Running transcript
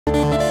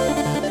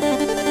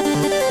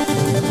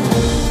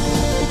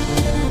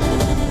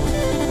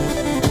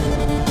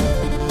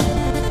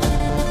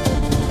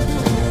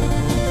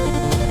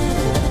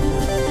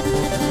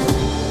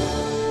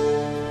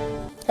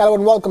Hello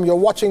and welcome. You're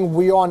watching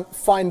WION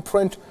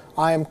Fineprint.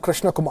 I am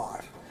Krishna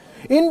Kumar.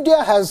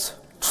 India has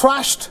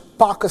trashed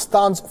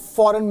Pakistan's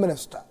foreign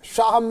minister,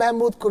 Shah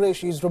Mahmood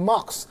Qureshi's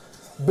remarks,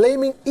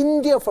 blaming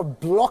India for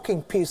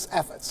blocking peace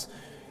efforts.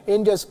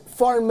 India's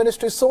foreign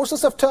ministry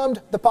sources have termed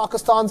the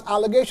Pakistan's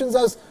allegations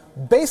as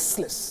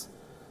baseless.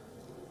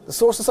 The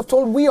sources have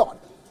told WION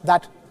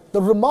that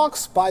the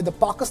remarks by the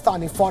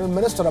Pakistani foreign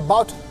minister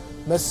about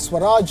Ms.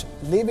 Swaraj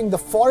leaving the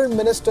foreign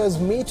minister's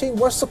meeting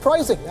were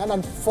surprising and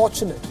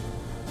unfortunate.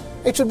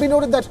 It should be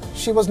noted that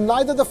she was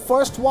neither the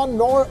first one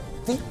nor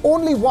the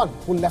only one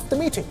who left the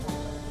meeting.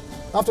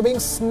 After being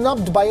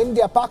snubbed by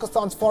India,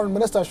 Pakistan's foreign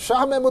minister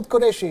Shah Mahmood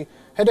Qureshi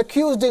had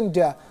accused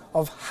India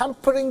of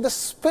hampering the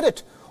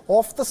spirit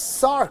of the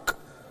SAARC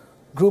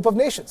group of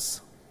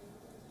nations.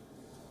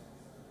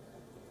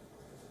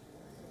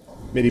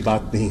 मेरी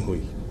बात नहीं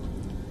हुई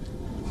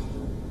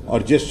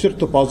और gesture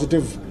तो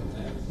positive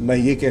मैं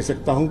ये कह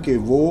सकता हूं कि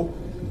वो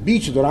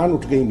बीच दौरान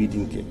उठ गई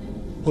मीटिंग के,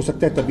 हो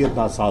सकता है तबीयत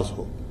नासाज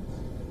हो,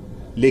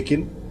 लेकिन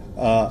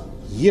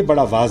ये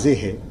बड़ा वाज़े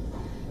है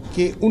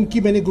कि उनकी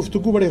मैंने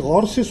गुफ्तगू बड़े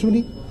गौर से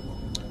सुनी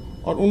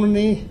और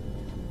उन्होंने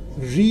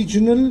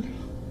रीजनल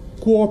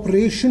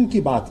कोऑपरेशन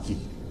की बात की।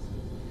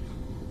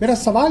 मेरा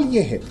सवाल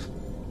ये है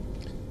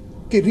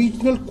कि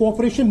रीजनल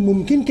कोऑपरेशन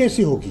मुमकिन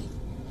कैसे होगी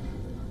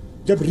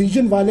जब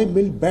रीजन वाले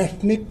मिल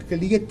बैठने के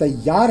लिए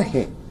तैयार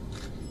हैं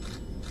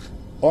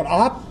और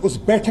आप उस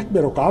बैठक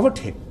में रुकावट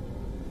हैं।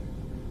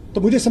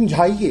 तो मुझे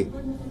समझाइए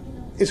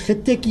इस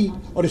खित्ते की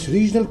और इस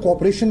रीजनल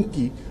कोऑपरेशन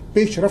की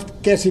पेशरफ्त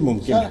कैसे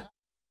मुमकिन है।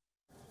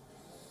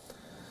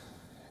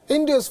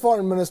 India's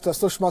Foreign Minister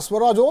Sushma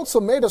Swaraj also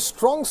made a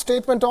strong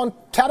statement on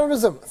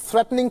terrorism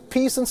threatening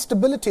peace and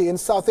stability in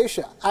South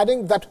Asia,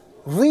 adding that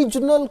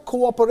regional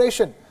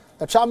cooperation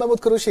that Shah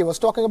Mahmood Qureshi was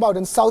talking about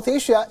in South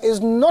Asia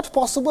is not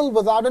possible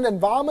without an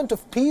environment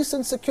of peace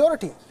and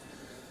security.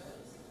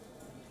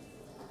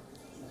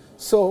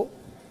 So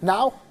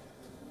now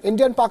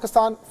India and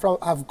Pakistan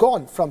have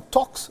gone from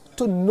talks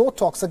to no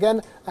talks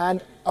again,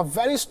 and a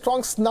very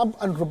strong snub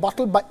and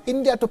rebuttal by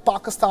India to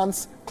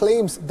Pakistan's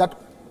claims that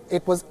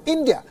it was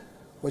India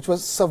which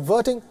was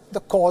subverting the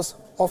cause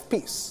of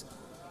peace.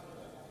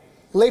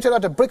 Later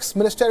at a BRICS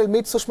ministerial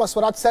meet, Sushma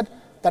Swaraj said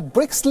that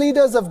BRICS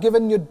leaders have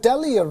given New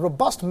Delhi a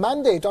robust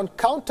mandate on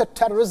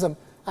counter-terrorism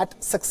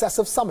at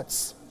successive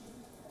summits.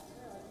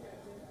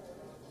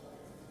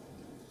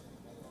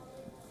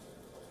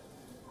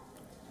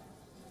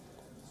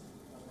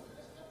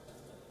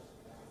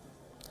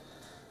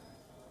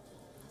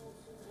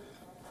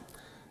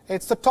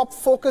 It's the top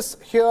focus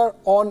here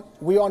on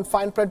WION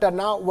Fineprint, and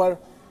now we're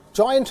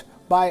joined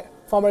by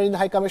former Indian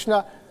High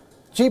Commissioner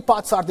G.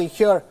 Parthasarathi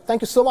here.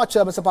 Thank you so much,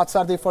 Mr.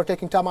 Parthasarathi, for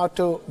taking time out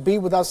to be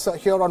with us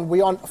here on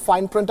WION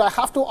Fineprint. I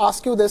have to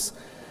ask you this.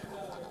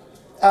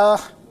 Shah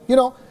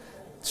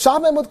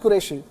Mahmood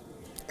Qureshi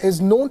is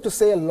known to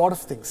say a lot of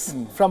things,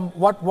 from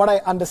what I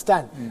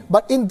understand.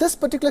 But in this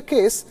particular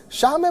case,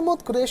 Shah Mahmood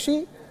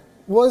Qureshi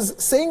was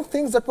saying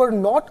things that were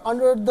not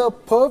under the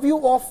purview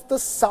of the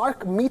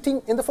SAARC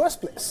meeting in the first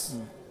place.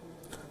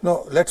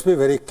 No, let's be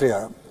very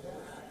clear.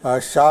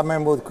 Shah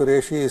Mahmood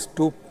Qureshi is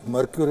too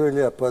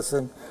mercurial a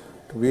person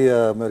to be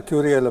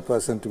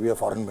a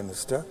foreign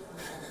minister.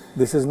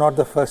 This is not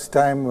the first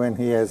time when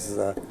he has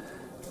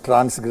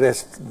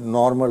transgressed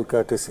normal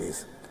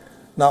courtesies.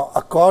 Now,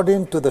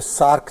 according to the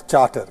SAARC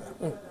charter,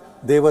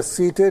 they were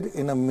seated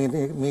in a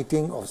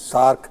meeting of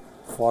SAARC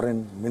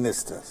foreign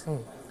ministers.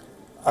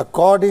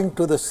 According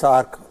to the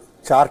SAARC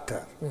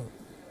charter,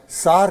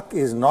 SAARC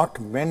is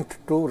not meant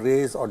to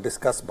raise or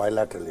discuss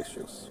bilateral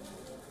issues.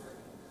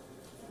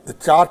 The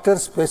charter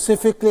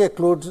specifically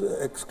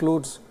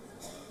excludes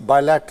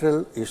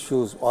bilateral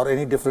issues or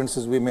any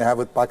differences we may have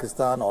with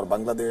Pakistan or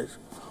Bangladesh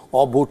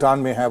or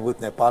Bhutan may have with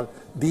Nepal.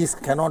 These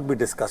cannot be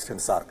discussed in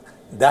SAARC.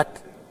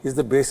 That is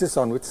the basis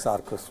on which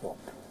SAARC was formed.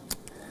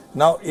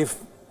 Now,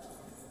 if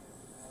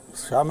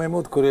Shah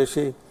Mahmood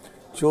Qureshi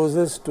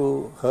chooses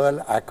to hurl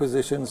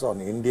accusations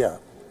on India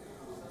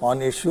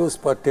on issues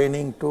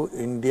pertaining to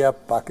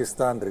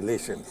India-Pakistan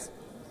relations,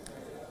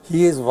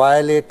 he is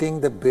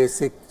violating the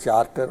basic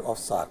charter of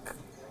SAARC.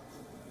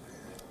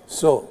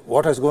 So,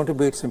 what is going to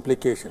be its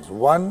implications?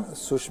 One,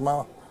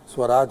 Sushma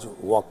Swaraj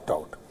walked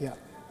out. Yeah.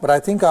 But I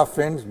think our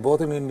friends,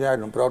 both in India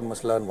and abroad,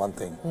 must learn one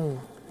thing.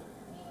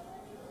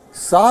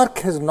 SAARC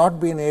has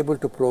not been able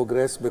to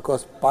progress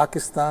because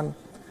Pakistan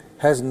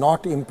has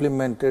not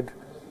implemented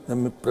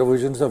the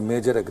provisions of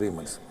major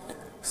agreements.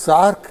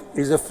 SAARC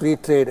is a free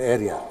trade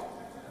area.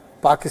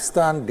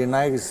 Pakistan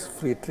denies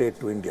free trade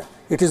to India.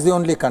 It is the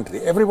only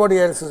country. Everybody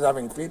else is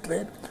having free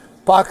trade.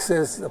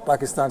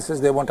 Pakistan says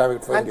they won't have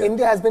it for India. And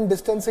India has been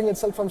distancing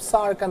itself from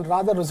SAARC and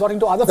rather resorting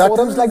to other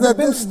forums like the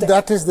BIMSTEC.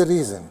 That is the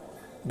reason.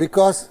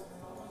 Because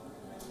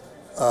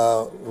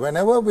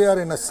whenever we are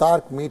in a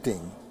SAARC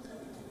meeting,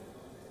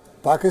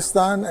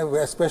 Pakistan,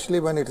 especially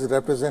when it is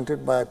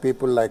represented by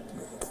people like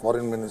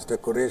Foreign Minister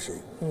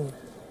Qureshi,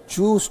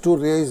 choose to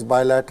raise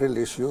bilateral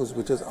issues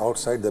which is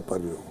outside the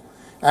purview.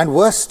 And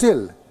worse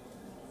still,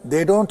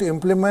 they don't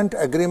implement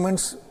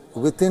agreements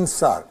within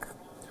SAARC.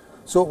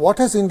 So what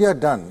has India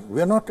done?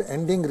 We are not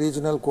ending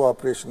regional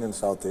cooperation in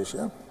South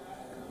Asia.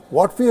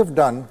 What we have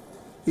done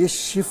is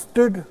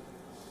shifted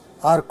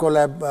our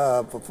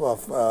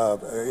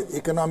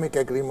economic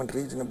agreement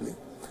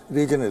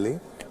regionally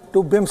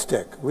to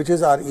BIMSTEC, which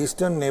is our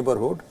eastern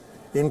neighborhood,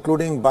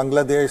 including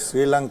Bangladesh,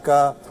 Sri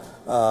Lanka,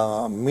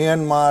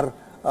 Myanmar,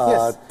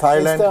 Yes,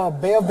 Thailand. it's the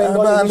Bay of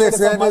Bengal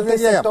initiative for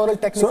multi-sectoral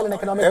technical and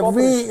economic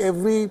cooperation.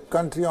 Every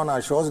country on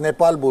our shores,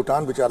 Nepal,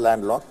 Bhutan, which are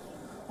landlocked,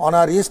 on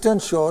our eastern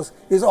shores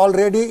is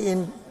already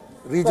in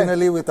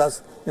regionally with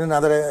us in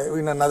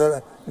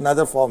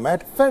another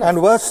format.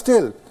 And worse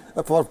still,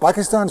 for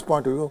Pakistan's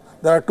point of view,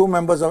 there are 2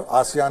 members of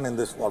ASEAN in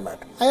this format.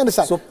 I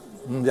understand. So,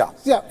 yeah.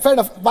 Yeah, fair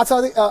enough.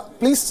 Parthasarathi,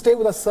 please stay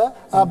with us, sir,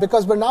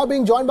 because we're now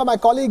being joined by my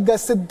colleague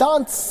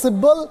Siddhant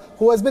Sibal,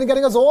 who has been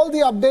getting us all the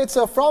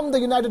updates from the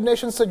United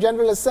Nations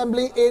General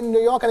Assembly in New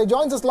York, and he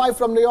joins us live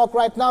from New York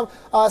right now.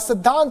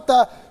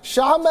 Siddhant,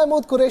 Shah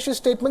Mahmood Qureshi's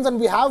statements, and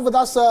we have with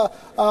us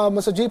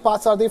Mr. G.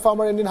 Parthasarathi,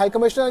 former Indian High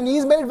Commissioner, and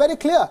he's made it very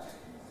clear.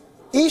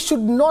 He should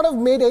not have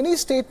made any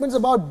statements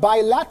about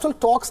bilateral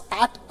talks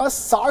at a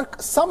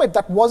SAARC summit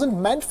that wasn't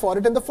meant for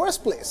it in the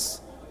first place.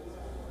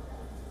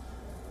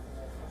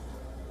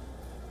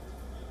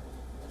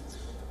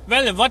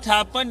 Well, what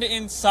happened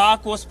in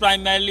SAARC was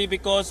primarily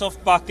because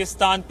of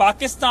Pakistan.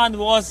 Pakistan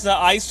was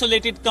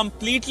isolated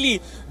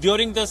completely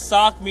during the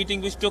SAARC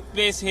meeting which took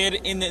place here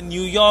in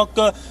New York.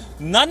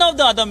 None of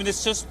the other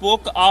ministers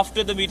spoke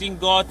after the meeting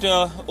got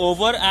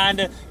over,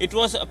 and it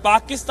was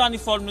Pakistani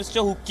foreign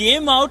minister who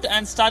came out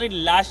and started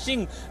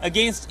lashing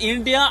against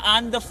India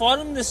and the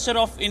foreign minister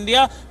of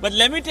India. But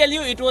let me tell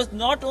you, it was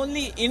not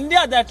only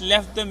India that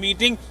left the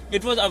meeting,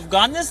 it was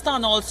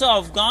Afghanistan also.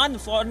 Afghan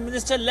foreign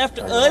minister left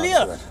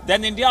earlier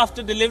than India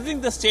after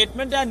delivering the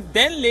statement, and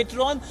then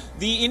later on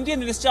the Indian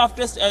minister,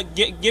 after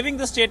giving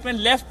the statement,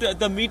 left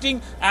the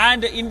meeting,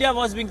 and India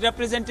was being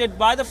represented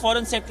by the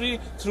foreign secretary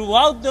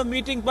throughout the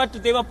meeting. But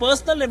they were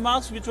personal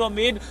remarks which were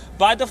made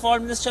by the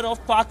foreign minister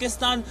of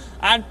Pakistan,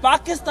 and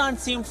Pakistan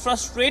seemed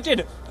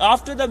frustrated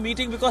after the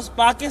meeting because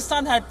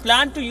Pakistan had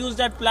planned to use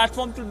that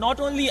platform to not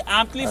only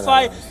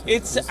amplify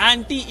its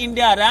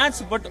anti-India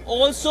rants but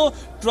also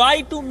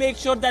try to make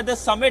sure that the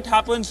summit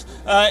happens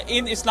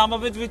in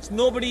Islamabad, which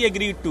nobody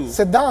agreed to.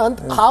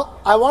 Siddhant,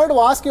 I wanted to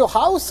ask you,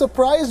 how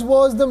surprised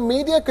was the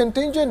media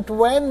contingent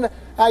when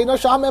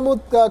Shah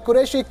Mahmood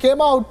Qureshi came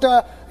out,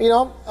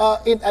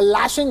 in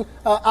lashing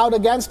out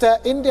against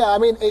India? I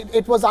mean,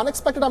 it was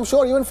unexpected, I'm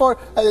sure, even for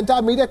the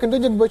entire media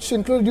contingent, which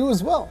included you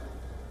as well.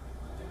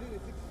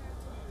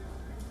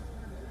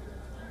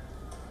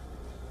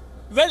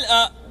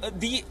 Well,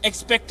 the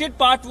expected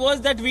part was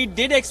that we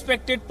did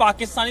expected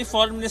Pakistani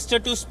foreign minister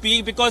to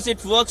speak because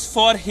it works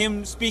for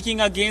him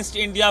speaking against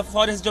India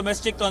for his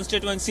domestic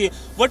constituency.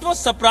 What was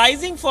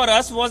surprising for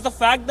us was the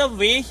fact the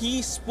way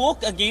he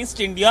spoke against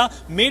India,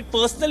 made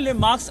personal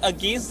remarks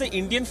against the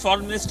Indian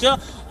foreign minister,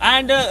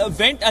 and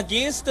went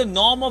against the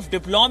norm of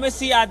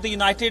diplomacy at the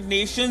United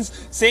Nations,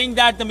 saying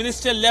that the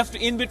minister left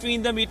in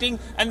between the meeting,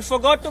 and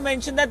forgot to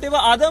mention that there were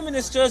other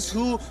ministers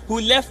who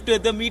left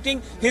the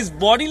meeting. His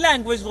body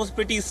language was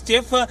pretty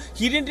stiff.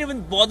 He didn't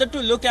even bother to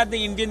look at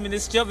the Indian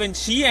minister. When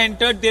she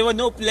entered, there were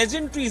no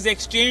pleasantries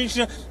exchanged,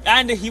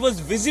 and he was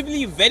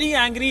visibly very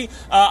angry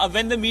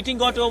when the meeting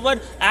got over.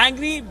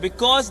 Angry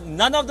because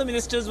none of the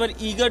ministers were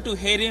eager to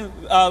hear him,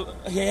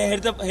 hear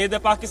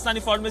the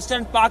Pakistani foreign minister,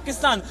 and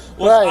Pakistan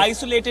was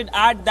isolated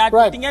at that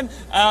meeting, and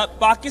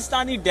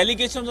Pakistani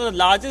delegation was the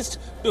largest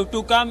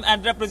to come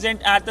and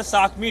represent at the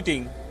SAARC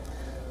meeting.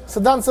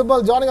 Siddhant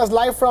Sibal joining us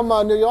live from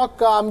New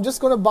York. I'm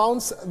just going to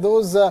bounce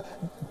those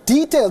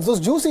details,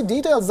 those juicy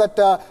details that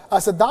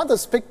Siddhant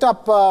has picked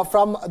up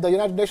from the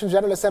United Nations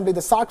General Assembly,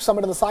 the SAARC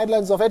summit, and the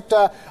sidelines of it.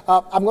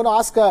 I'm going to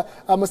ask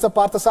Mr.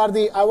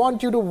 Parthasarathi, I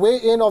want you to weigh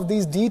in of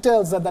these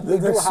details that we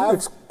do have.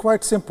 It's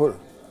quite simple.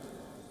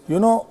 You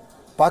know,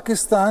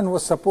 Pakistan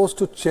was supposed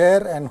to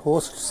chair and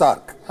host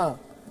SAARC.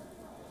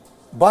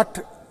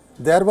 But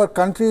there were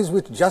countries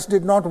which just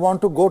did not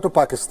want to go to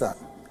Pakistan.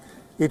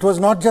 It was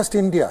not just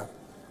India.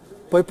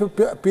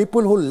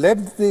 People who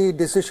led the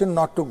decision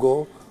not to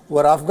go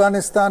were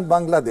Afghanistan,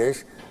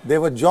 Bangladesh. They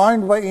were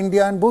joined by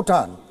India and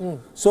Bhutan.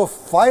 So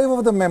 5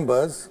 of the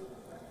members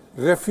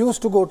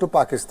refused to go to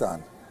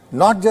Pakistan,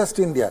 not just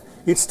India.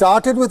 It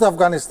started with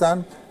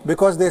Afghanistan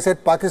because they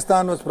said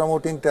Pakistan was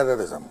promoting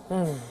terrorism.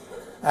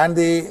 And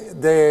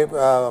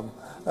the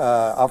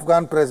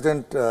Afghan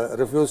president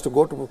refused to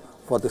go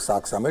for the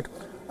SAARC summit.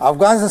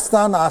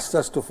 Afghanistan asked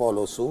us to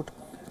follow suit.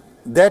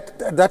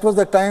 That was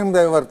the time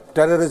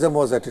terrorism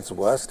was at its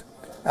worst,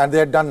 and they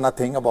had done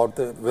nothing about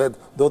there's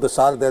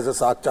a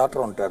SAARC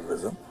charter on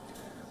terrorism.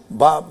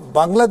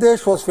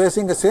 Bangladesh was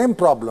facing the same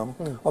problem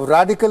of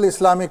radical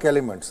Islamic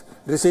elements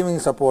receiving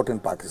support in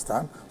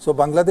Pakistan. So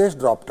Bangladesh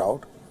dropped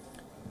out,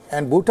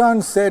 and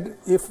Bhutan said,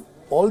 if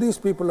all these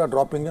people are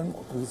dropping in,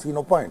 we see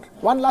no point.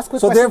 One last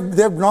quick question. So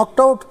they've knocked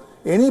out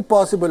any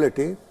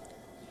possibility.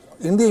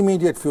 in the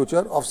immediate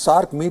future of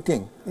SAARC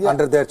meeting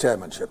under their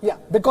chairmanship. Yeah,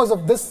 because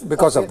of this.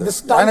 Because of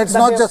this. And it's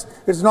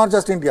not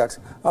just India. It's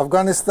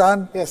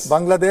Afghanistan,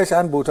 Bangladesh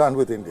and Bhutan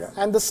with India.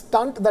 And the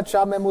stunt that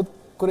Shah Mahmood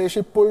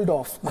Qureshi pulled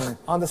off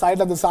on the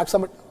side of the SAARC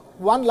summit.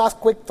 One last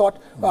quick thought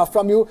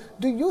from you.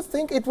 Do you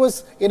think it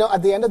was,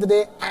 at the end of the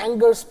day,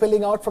 anger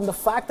spilling out from the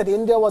fact that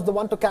India was the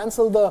one to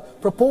cancel the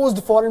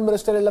proposed foreign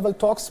ministerial level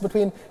talks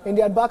between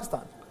India and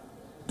Pakistan?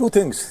 Two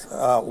things.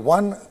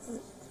 One,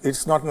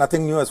 it's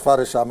nothing new as far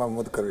as Shah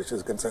Mahmood Qureshi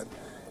is concerned.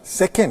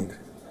 Second,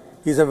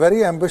 he's a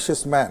very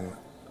ambitious man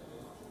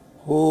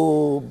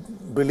who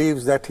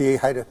believes that he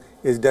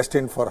is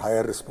destined for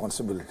higher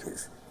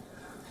responsibilities.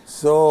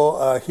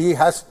 So he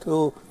has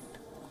to,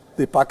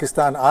 the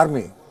Pakistan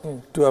army,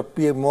 to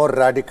appear more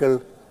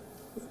radical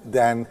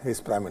than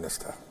his Prime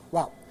Minister.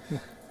 Wow.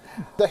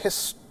 The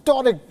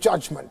historic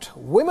judgment.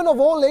 Women of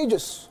all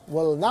ages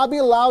will now be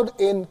allowed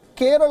in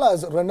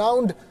Kerala's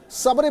renowned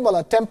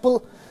Sabarimala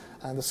temple.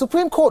 And the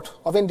Supreme Court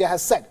of India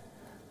has said,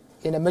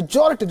 in a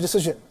majority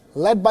decision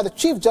led by the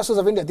Chief Justice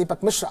of India,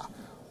 Deepak Mishra,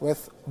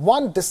 with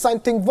one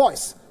dissenting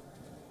voice.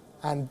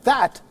 And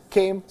that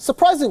came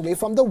surprisingly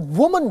from the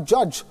woman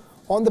judge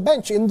on the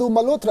bench, Indu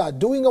Malhotra,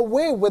 doing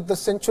away with the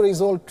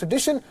centuries-old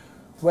tradition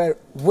where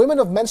women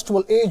of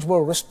menstrual age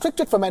were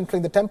restricted from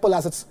entering the temple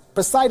as its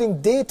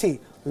presiding deity,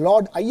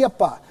 Lord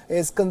Ayyappa,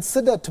 is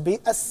considered to be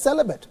a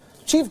celibate.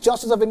 Chief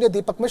Justice of India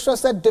Deepak Mishra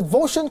said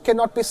devotion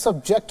cannot be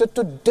subjected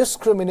to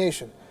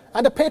discrimination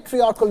and a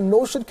patriarchal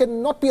notion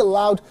cannot be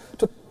allowed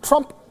to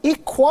trump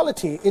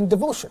equality in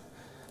devotion.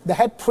 The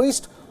head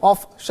priest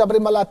of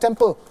Sabarimala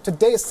temple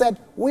today said,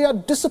 "We are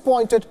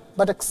disappointed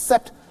but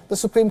accept the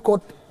Supreme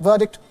Court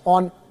verdict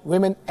on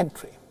women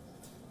entry."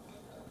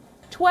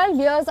 12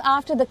 years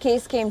after the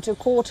case came to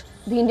court,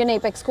 the Indian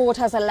Apex Court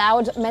has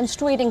allowed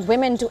menstruating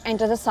women to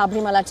enter the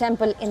Sabarimala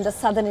temple in the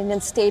southern Indian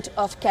state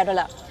of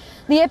Kerala.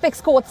 The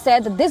Apex Court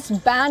said that this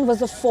ban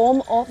was a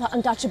form of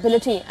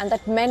untouchability and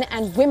that men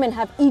and women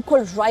have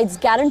equal rights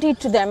guaranteed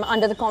to them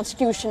under the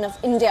Constitution of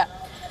India.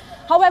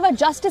 However,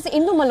 Justice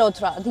Indu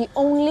Malhotra, the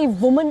only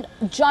woman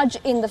judge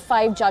in the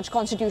 5-judge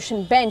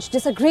Constitution bench,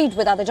 disagreed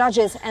with other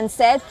judges and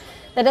said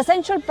that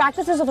essential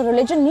practices of a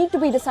religion need to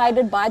be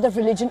decided by the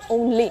religion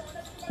only.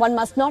 One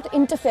must not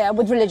interfere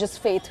with religious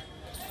faith.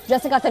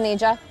 Jessica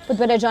Taneja, with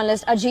video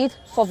journalist Ajit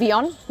for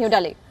WION, New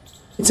Delhi.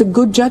 It's a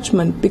good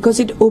judgment because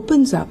it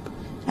opens up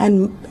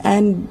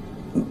and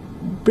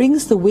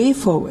brings the way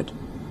forward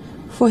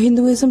for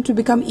Hinduism to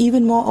become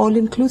even more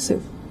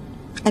all-inclusive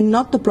and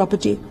not the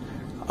property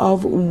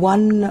of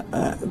one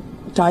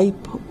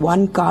type,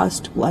 one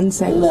caste, one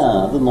sex.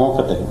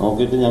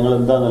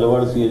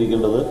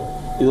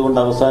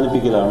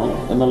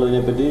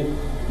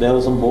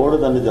 Devaswom board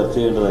തന്നെ ചർച്ച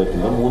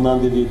ചെയ്യേണ്ടതായിട്ടുണ്ട്. 3-ാം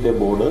തീയതിയിലെ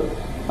board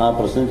ആ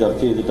പ്രശ്നം ചർച്ച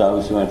ചെയ്തിട്ട്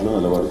ആവശ്യമായിട്ടുള്ള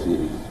നിലപാട്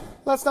സ്വീകരിക്കും.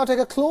 Let's now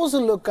take a closer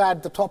look at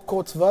the top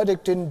court's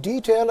verdict in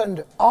detail and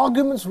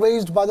arguments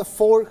raised by the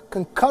 4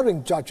 concurring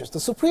judges.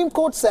 The Supreme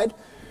Court said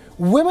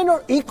women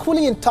are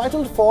equally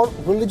entitled for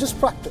religious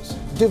practice.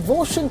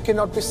 Devotion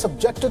cannot be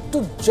subjected to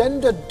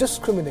gender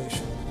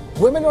discrimination.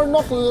 Women are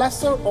not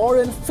lesser or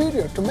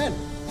inferior to men.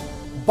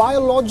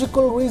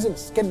 Biological reasons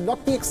cannot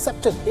be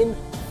accepted in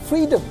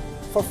freedom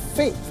for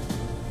faith.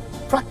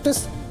 Practice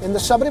in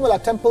the Sabarimala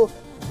temple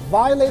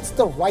violates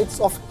the rights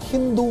of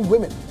Hindu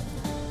women.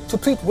 To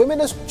treat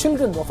women as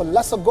children of a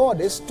lesser god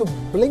is to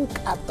blink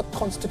at the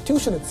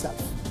Constitution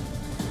itself.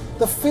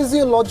 The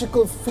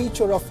physiological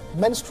feature of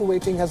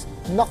menstruating has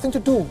nothing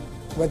to do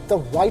with the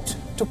right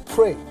to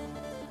pray.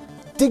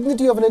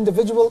 Dignity of an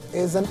individual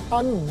is an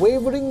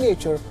unwavering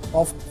nature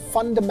of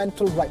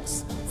fundamental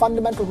rights.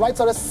 Fundamental rights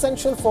are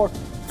essential for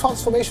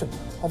transformation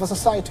of a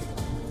society.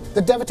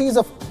 The devotees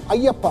of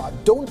Ayyappa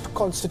don't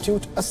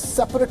constitute a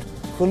separate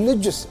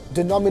religious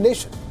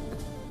denomination.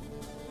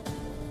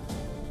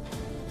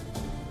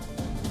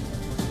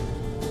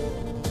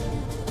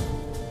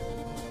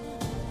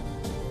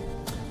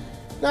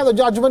 Now, the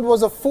judgment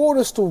was a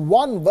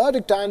 4-1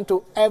 verdict, and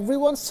to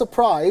everyone's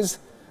surprise,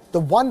 the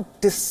one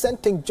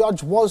dissenting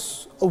judge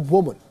was a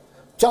woman.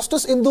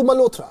 Justice Indu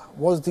Malhotra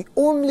was the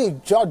only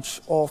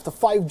judge of the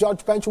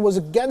 5-judge bench who was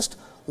against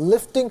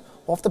lifting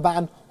of the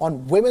ban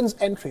on women's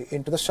entry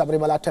into the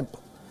Sabarimala temple.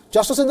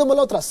 Justice Indu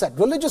Malhotra said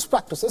religious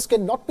practices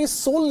cannot be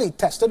solely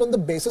tested on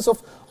the basis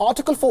of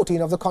Article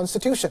 14 of the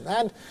Constitution,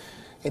 and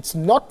it's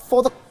not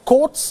for the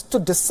courts to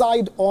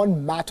decide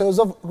on matters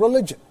of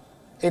religion.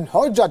 In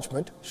her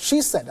judgment, she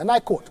said, and I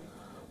quote,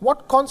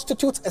 "What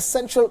constitutes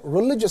essential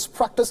religious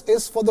practice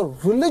is for the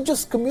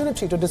religious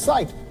community to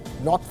decide,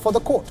 not for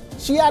the court."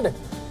 She added,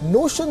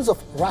 "Notions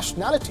of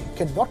rationality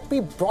cannot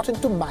be brought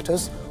into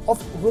matters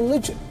of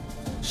religion."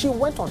 She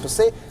went on to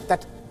say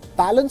that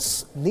balance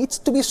needs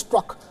to be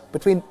struck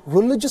between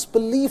religious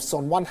beliefs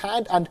on one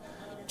hand and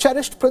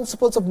cherished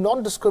principles of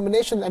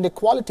non-discrimination and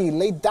equality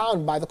laid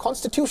down by the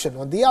Constitution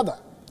on the other.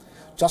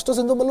 Justice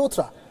Indu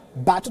Malhotra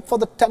batted for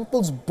the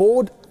temple's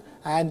board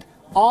and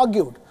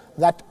argued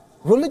that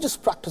religious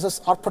practices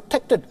are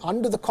protected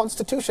under the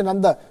Constitution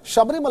and the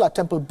Sabarimala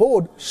temple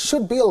board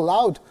should be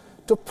allowed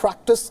to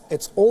practice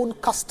its own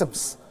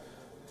customs.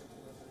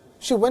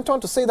 She went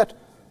on to say that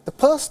the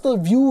personal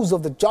views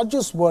of the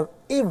judges were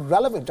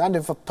irrelevant, and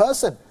if a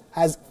person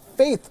has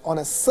faith on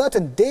a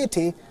certain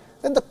deity,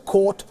 then the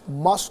court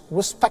must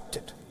respect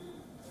it.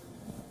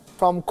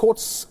 From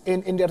courts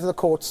in India to the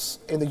courts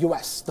in the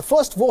US, the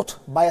first vote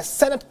by a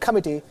Senate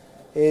committee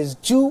is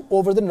due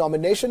over the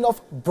nomination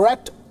of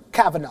Brett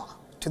Kavanaugh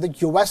to the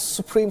US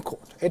Supreme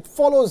Court. It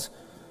follows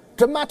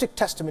dramatic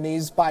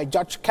testimonies by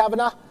Judge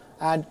Kavanaugh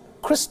and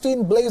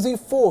Christine Blasey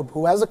Ford,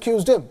 who has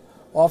accused him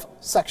of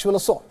sexual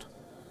assault.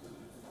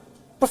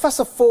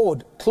 Professor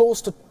Ford,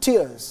 close to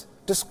tears,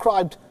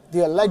 described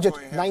the alleged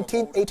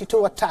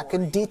 1982 attack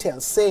in detail,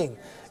 saying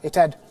it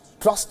had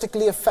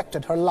drastically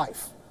affected her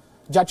life.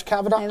 Judge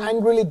Kavanaugh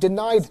angrily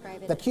denied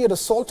that he had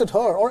assaulted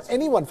her, or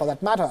anyone for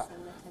that matter.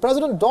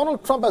 President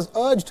Donald Trump has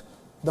urged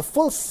the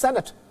full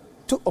Senate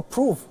to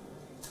approve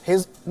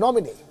his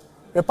nominee.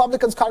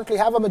 Republicans currently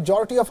have a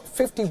majority of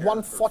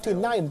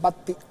 51-49,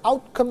 but the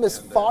outcome is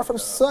far from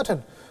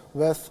certain,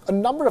 with a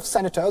number of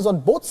senators on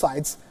both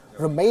sides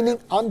remaining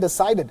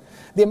undecided.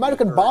 The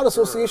American Bar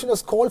Association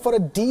has called for a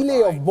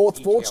delay of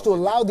both votes to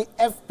allow the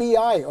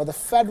FBI, or the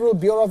Federal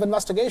Bureau of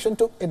Investigation,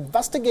 to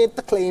investigate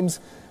the claims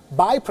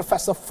by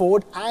Professor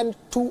Ford and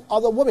two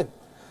other women.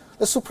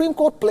 The Supreme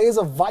Court plays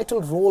a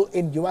vital role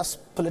in U.S.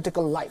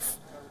 political life.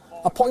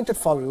 Appointed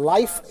for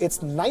life,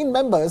 its 9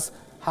 members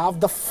have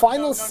the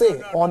final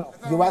say on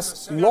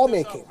U.S.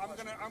 lawmaking.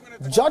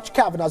 Judge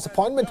Kavanaugh's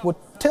appointment would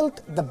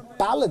tilt the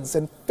balance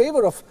in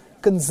favor of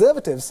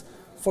conservatives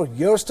for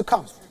years to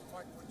come.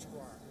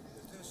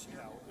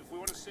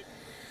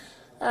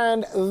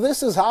 And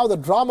this is how the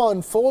drama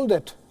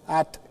unfolded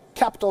at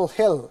Capitol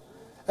Hill.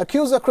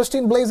 Accuser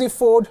Christine Blasey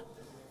Ford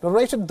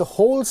narrated the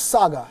whole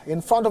saga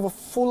in front of a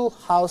full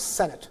House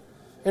Senate.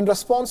 In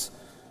response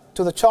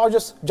to the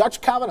charges,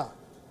 Judge Kavanaugh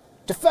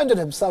defended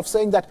himself,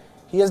 saying that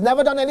he has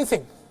never done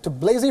anything to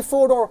Blasey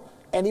Ford or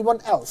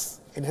anyone else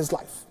in his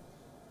life.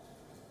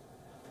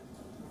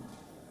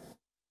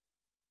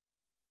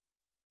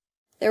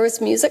 There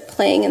was music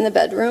playing in the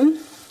bedroom.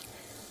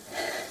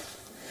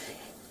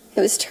 It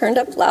was turned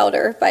up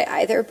louder by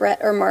either Brett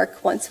or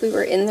Mark once we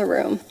were in the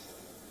room.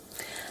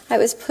 I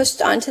was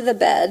pushed onto the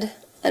bed,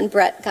 and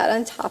Brett got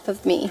on top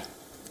of me.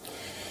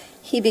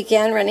 He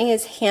began running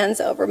his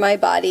hands over my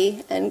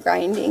body and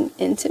grinding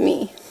into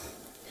me.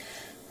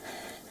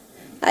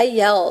 I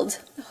yelled,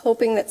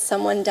 hoping that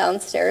someone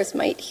downstairs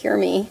might hear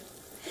me,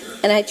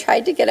 and I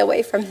tried to get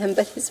away from him,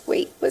 but his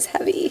weight was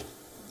heavy.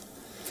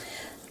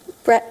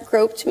 Brett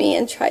groped me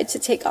and tried to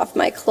take off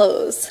my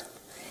clothes.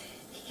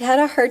 He had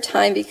a hard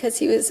time because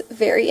he was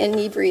very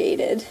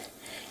inebriated,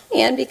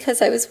 and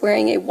because I was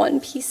wearing a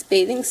one-piece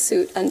bathing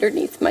suit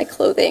underneath my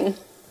clothing.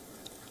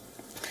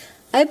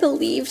 I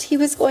believed he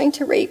was going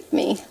to rape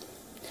me.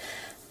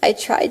 I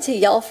tried to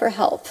yell for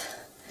help.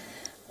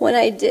 When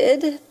I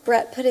did,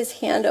 Brett put his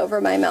hand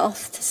over my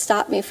mouth to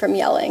stop me from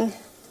yelling.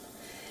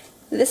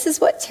 This is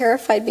what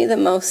terrified me the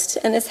most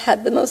and has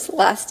had the most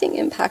lasting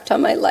impact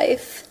on my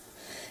life.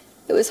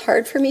 It was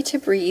hard for me to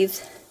breathe,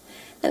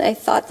 and I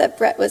thought that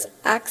Brett was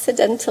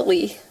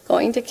accidentally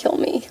going to kill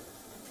me.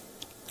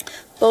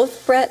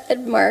 Both Brett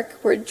and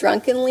Mark were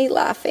drunkenly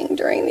laughing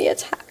during the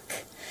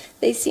attack.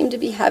 They seemed to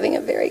be having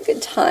a very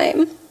good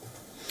time.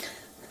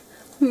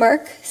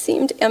 Mark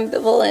seemed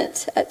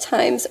ambivalent, at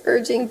times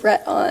urging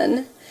Brett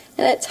on,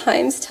 and at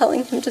times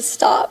telling him to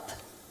stop.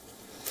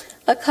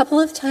 A couple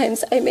of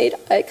times I made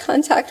eye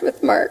contact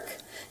with Mark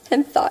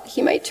and thought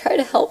he might try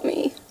to help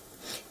me,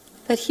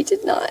 but he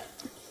did not.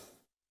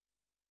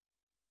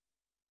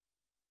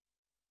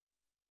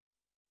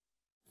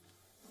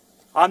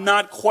 I'm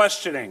not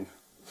questioning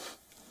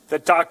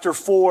that Dr.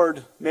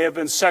 Ford may have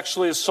been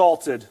sexually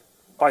assaulted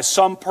by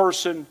some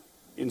person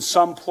in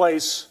some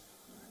place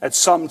at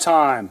some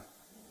time.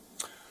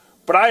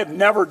 But I have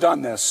never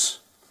done this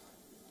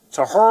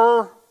to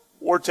her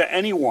or to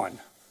anyone.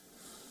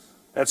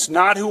 That's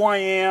not who I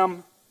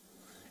am.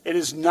 It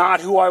is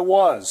not who I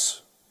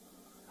was.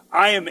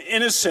 I am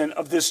innocent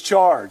of this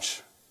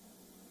charge.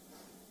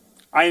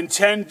 I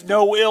intend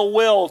no ill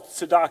will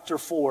to Dr.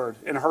 Ford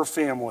and her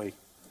family.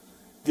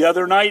 The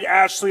other night,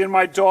 Ashley and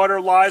my daughter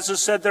Liza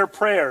said their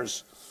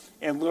prayers,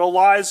 and little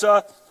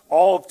Liza,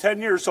 all of 10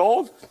 years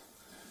old,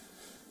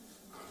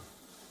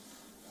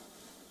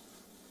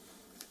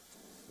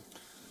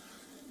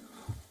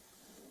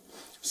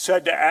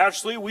 said to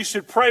Ashley, we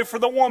should pray for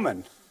the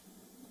woman.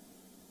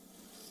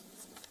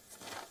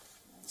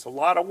 It's a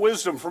lot of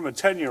wisdom from a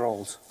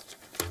 10-year-old.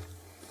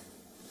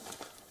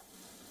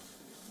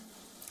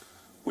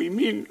 We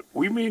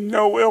mean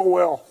no ill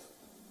will.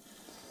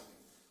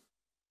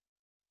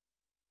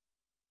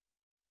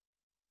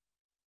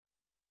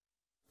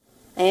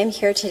 I am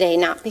here today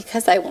not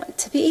because I want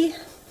to be.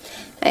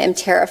 I am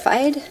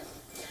terrified.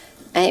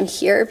 I am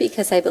here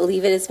because I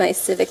believe it is my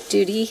civic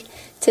duty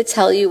to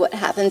tell you what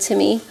happened to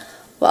me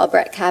while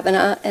Brett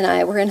Kavanaugh and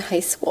I were in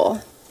high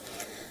school.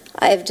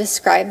 I have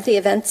described the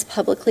events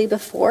publicly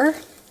before.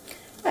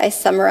 I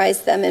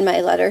summarized them in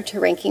my letter to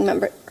Ranking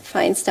Member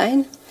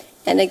Feinstein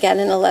and again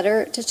in a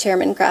letter to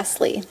Chairman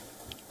Grassley.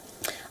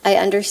 I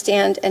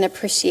understand and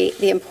appreciate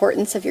the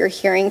importance of your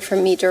hearing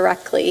from me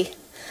directly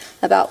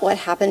about what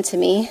happened to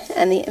me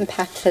and the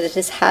impact that it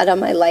has had on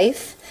my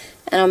life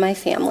and on my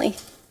family.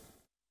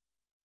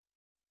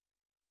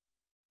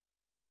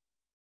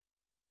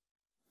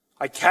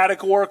 I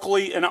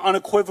categorically and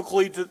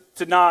unequivocally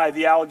deny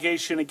the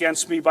allegation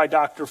against me by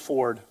Dr.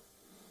 Ford.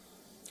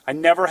 I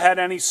never had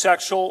any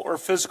sexual or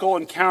physical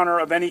encounter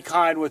of any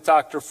kind with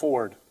Dr.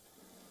 Ford.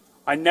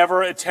 I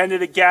never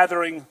attended a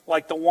gathering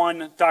like the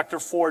one Dr.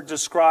 Ford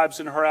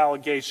describes in her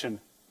allegation.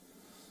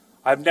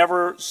 I've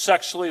never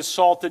sexually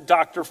assaulted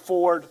Dr.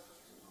 Ford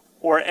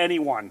or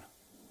anyone.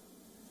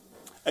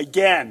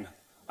 Again,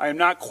 I am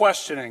not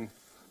questioning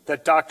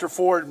that Dr.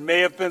 Ford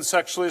may have been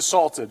sexually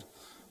assaulted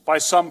by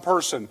some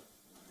person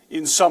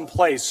in some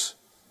place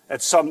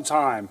at some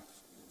time.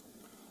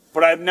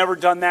 But I've never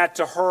done that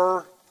to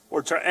her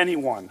or to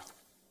anyone.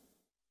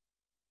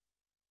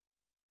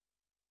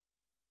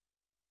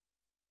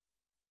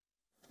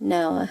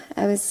 No,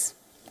 I was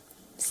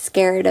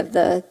scared of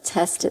the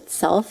test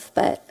itself,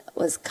 but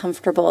was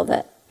comfortable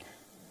that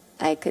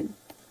I could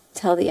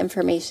tell the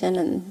information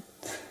and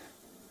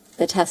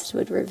the test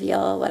would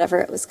reveal whatever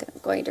it was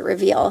going to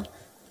reveal.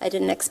 I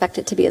didn't expect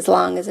it to be as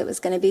long as it was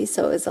going to be,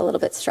 so it was a little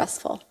bit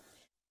stressful.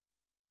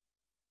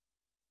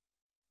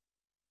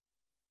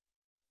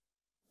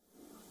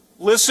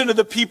 Listen to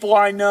the people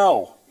I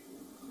know.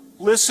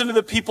 Listen to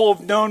the people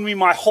who've known me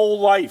my whole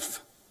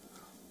life.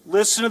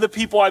 Listen to the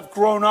people I've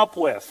grown up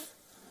with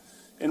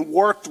and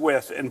worked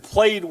with and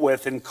played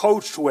with and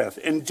coached with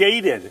and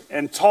dated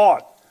and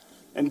taught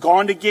and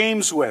gone to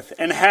games with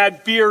and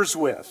had beers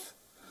with.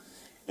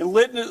 And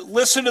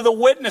listen to the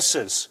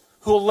witnesses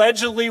who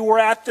allegedly were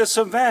at this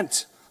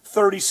event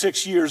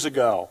 36 years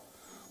ago.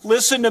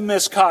 Listen to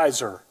Miss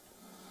Kaiser.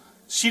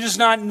 She does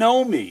not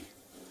know me.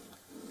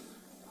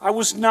 I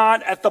was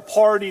not at the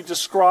party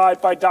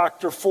described by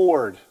Dr.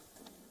 Ford.